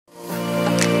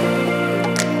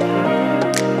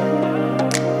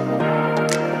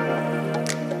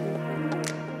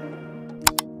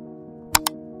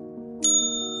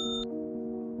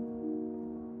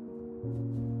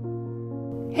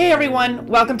everyone,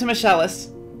 welcome to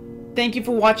Michelle's. Thank you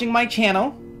for watching my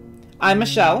channel. I'm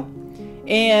Michelle,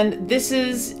 and this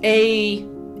is a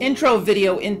intro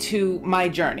video into my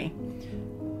journey.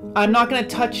 I'm not going to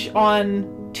touch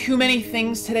on too many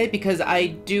things today because I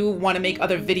do want to make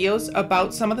other videos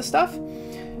about some of the stuff,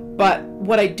 but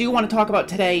what I do want to talk about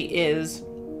today is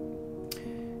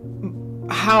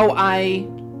how I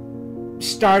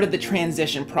started the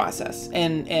transition process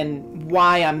and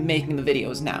why I'm making the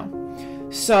videos now.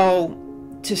 So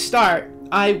to start,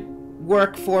 I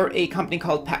work for a company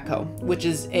called Petco, which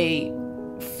is a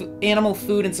animal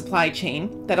food and supply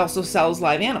chain that also sells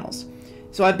live animals.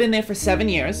 So I've been there for 7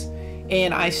 years,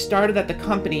 and I started at the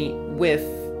company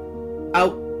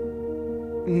without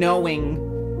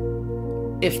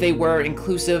knowing if they were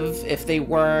inclusive, if they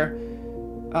were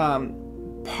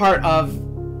part of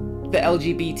the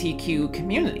LGBTQ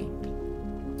community.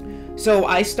 So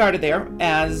I started there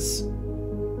as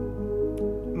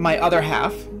my other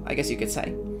half, I guess you could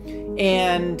say.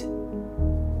 And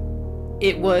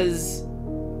it was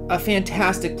a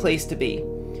fantastic place to be.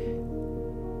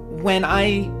 When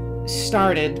I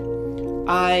started,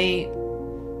 I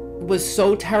was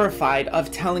so terrified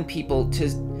of telling people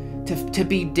to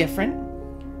be different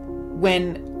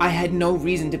when I had no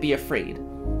reason to be afraid.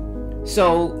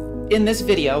 So in this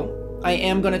video, I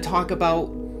am going to talk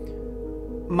about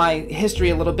my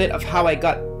history a little bit of how I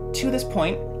got to this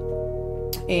point,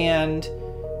 and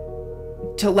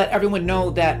to let everyone know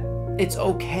that it's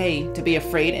okay to be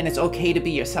afraid and it's okay to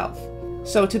be yourself.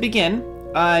 So to begin,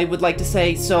 I would like to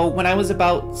say, so when I was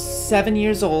about 7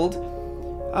 years old,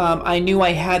 I knew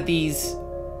I had these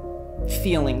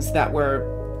feelings that were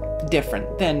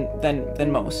different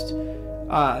than most.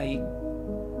 I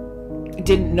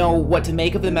didn't know what to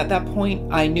make of them at that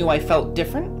point. I knew I felt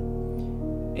different,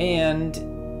 and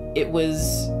it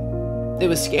was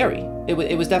scary.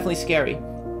 It was definitely scary.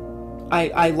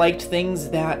 I liked things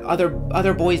that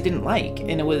other boys didn't like,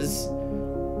 and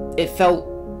it felt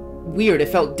weird. It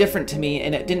felt different to me,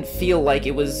 and it didn't feel like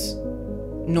it was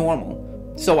normal.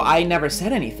 So I never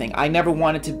said anything. I never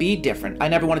wanted to be different. I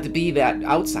never wanted to be that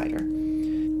outsider.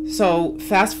 So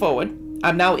fast forward,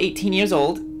 I'm now 18 years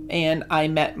old, and I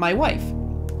met my wife.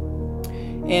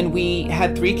 And we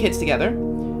had 3 kids together.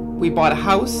 We bought a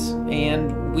house,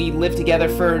 and we lived together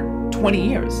for 20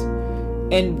 years.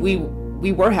 And we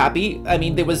were happy. I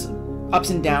mean, there was ups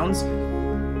and downs.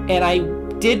 And I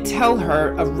did tell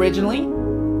her originally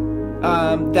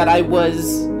that I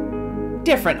was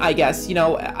different, I guess. You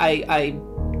know, I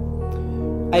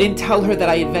didn't tell her that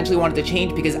I eventually wanted to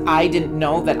change because I didn't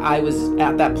know that I was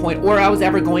at that point or I was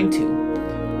ever going to.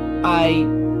 I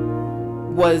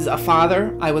was a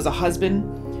father, I was a husband,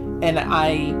 and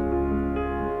I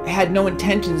had no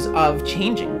intentions of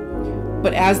changing.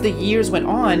 But as the years went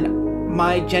on,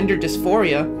 my gender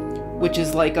dysphoria, which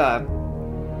is like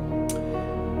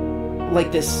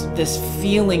this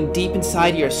feeling deep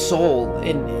inside your soul,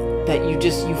 and that you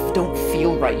don't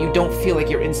feel right. You don't feel like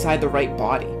you're inside the right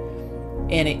body,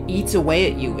 and it eats away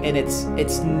at you, and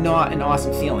it's not an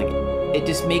awesome feeling. It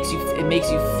just makes you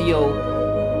feel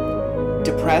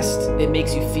depressed. It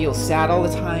makes you feel sad all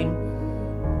the time,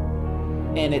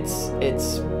 and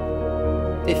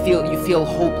you feel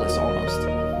hopeless almost.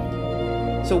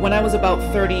 So when I was about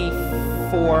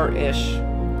 34-ish,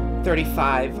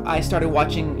 35, I started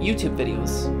watching YouTube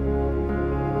videos.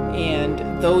 And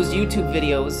those YouTube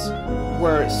videos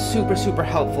were super, super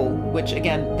helpful, which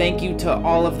again, thank you to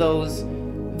all of those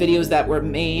videos that were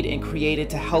made and created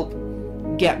to help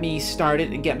get me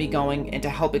started and get me going and to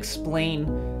help explain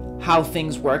how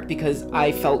things work, because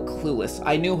I felt clueless.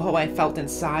 I knew how I felt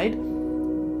inside,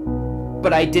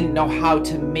 but I didn't know how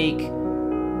to make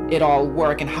it all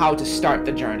work and how to start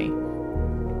the journey.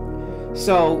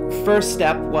 So first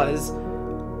step was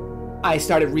I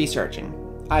started researching.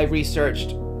 I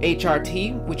researched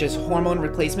HRT, which is hormone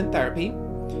replacement therapy.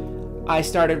 I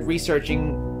started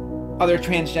researching other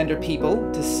transgender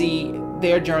people to see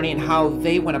their journey and how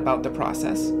they went about the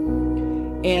process.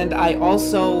 And I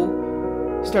also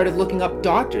started looking up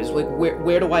doctors, like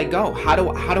where do I go? How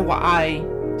do I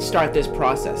start this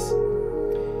process?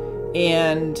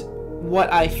 And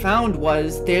what I found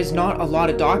was there's not a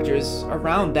lot of doctors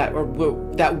around that were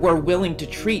willing to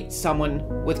treat someone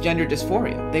with gender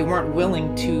dysphoria. They weren't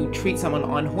willing to treat someone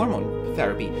on hormone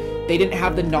therapy. They didn't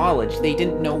have the knowledge. They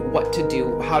didn't know what to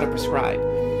do, how to prescribe.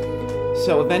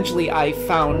 So eventually I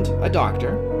found a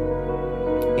doctor,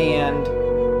 and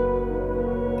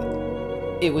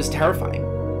it was terrifying.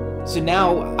 So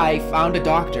now I found a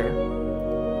doctor,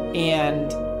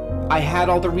 and I had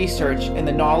all the research and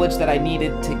the knowledge that I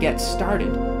needed to get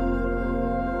started.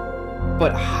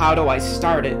 But how do I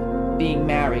start it being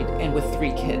married and with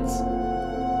 3 kids.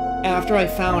 After I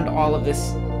found all of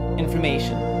this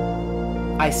information,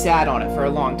 I sat on it for a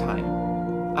long time.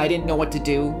 I didn't know what to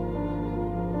do.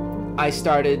 I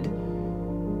started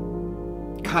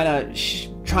kind of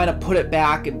trying to put it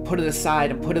back and put it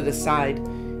aside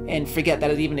and forget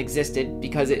that it even existed,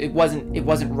 because it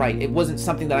wasn't right. It wasn't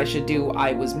something that I should do.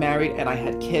 I was married and I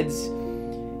had kids,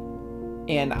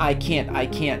 and I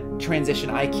can't transition.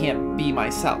 I can't be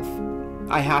myself.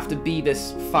 I have to be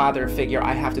this father figure.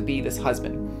 I have to be this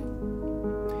husband.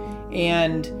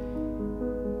 And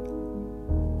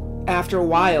after a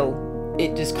while,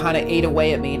 it just kind of ate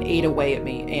away at me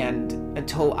and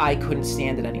until I couldn't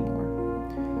stand it anymore.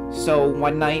 So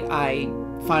one night I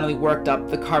finally worked up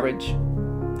the courage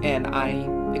and I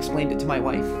explained it to my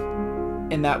wife.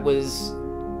 And that was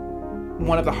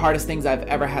one of the hardest things I've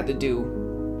ever had to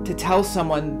do, to tell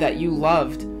someone that you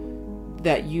loved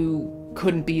that you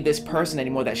couldn't be this person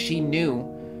anymore that she knew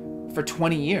for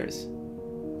 20 years.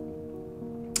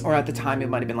 Or at the time it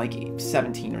might have been like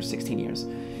 17 or 16 years.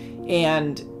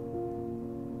 And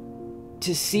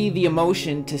to see the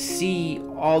emotion, to see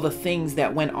all the things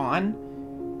that went on,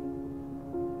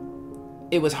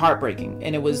 it was heartbreaking.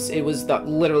 And it was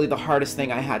literally the hardest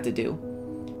thing I had to do.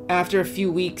 After a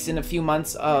few weeks and a few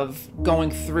months of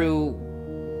going through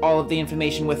all of the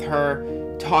information with her,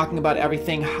 talking about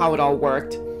everything, how it all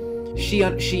worked, she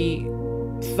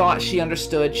thought she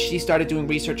understood. She started doing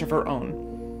research of her own.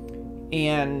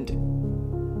 And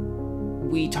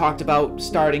we talked about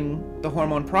starting the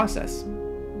hormone process.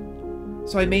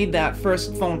 So I made that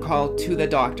first phone call to the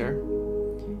doctor,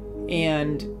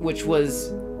 and which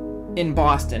was in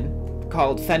Boston,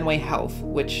 called Fenway Health,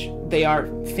 which they are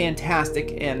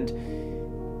fantastic, and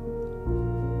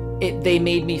they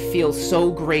made me feel so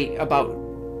great about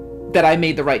that I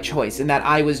made the right choice and that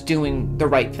I was doing the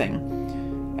right thing.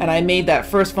 And I made that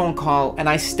first phone call, and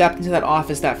I stepped into that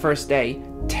office that first day,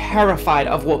 terrified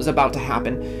of what was about to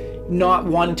happen, not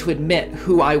wanting to admit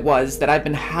who I was, that I've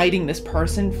been hiding this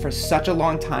person for such a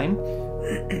long time.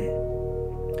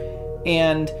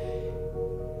 And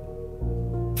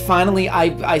finally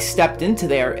I stepped into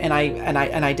there and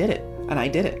I did it.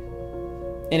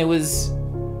 And it was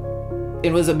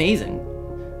amazing.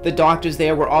 The doctors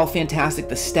there were all fantastic.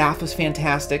 The staff was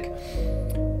fantastic.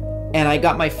 And I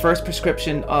got my first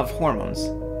prescription of hormones.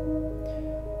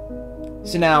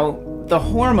 So now the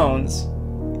hormones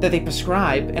that they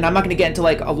prescribe, and I'm not going to get into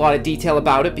like a lot of detail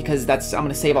about it because I'm going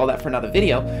to save all that for another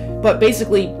video, but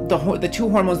basically the 2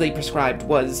 hormones they prescribed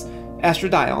was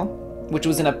estradiol, which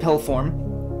was in a pill form,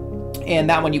 and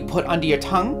that one you put under your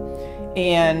tongue,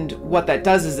 and what that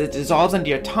does is it dissolves under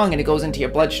your tongue and it goes into your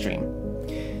bloodstream.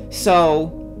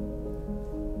 So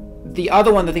the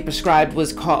other one that they prescribed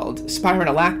was called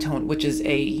spironolactone, which is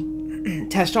a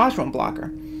testosterone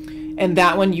blocker, and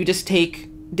that one you just take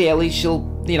daily.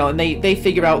 And they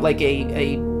figure out like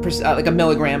a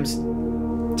milligrams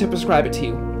to prescribe it to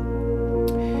you.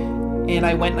 And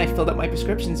I went and I filled up my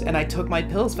prescriptions and I took my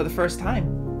pills for the first time.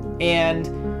 And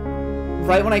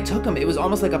right when I took them, it was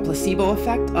almost like a placebo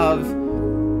effect of,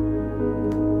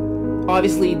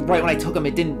 obviously right when I took them,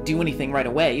 it didn't do anything right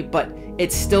away, but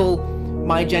it's still,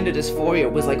 my gender dysphoria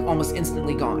was like almost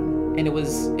instantly gone. And it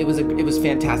was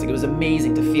fantastic. It was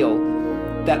amazing to feel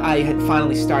that I had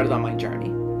finally started on my journey.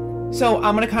 So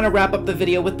I'm going to kind of wrap up the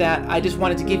video with that. I just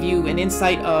wanted to give you an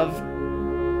insight of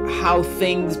how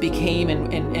things became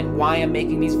and why I'm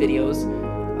making these videos.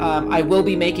 I will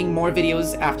be making more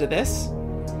videos after this.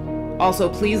 Also,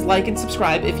 please like and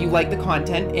subscribe if you like the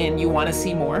content and you want to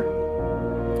see more.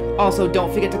 Also,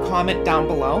 don't forget to comment down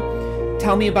below.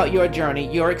 Tell me about your journey,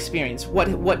 your experience. What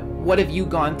have you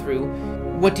gone through?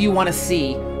 What do you want to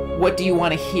see? What do you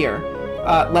want to hear?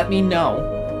 Let me know.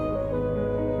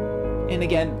 And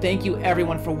again, thank you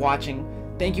everyone for watching.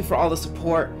 Thank you for all the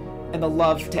support and the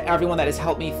love to everyone that has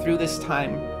helped me through this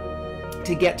time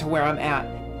to get to where I'm at.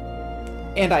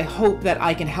 And I hope that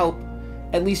I can help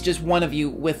at least just one of you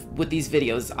with these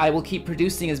videos. I will keep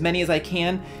producing as many as I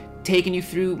can, taking you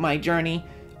through my journey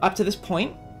up to this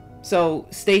point. So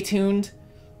stay tuned,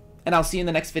 and I'll see you in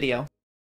the next video.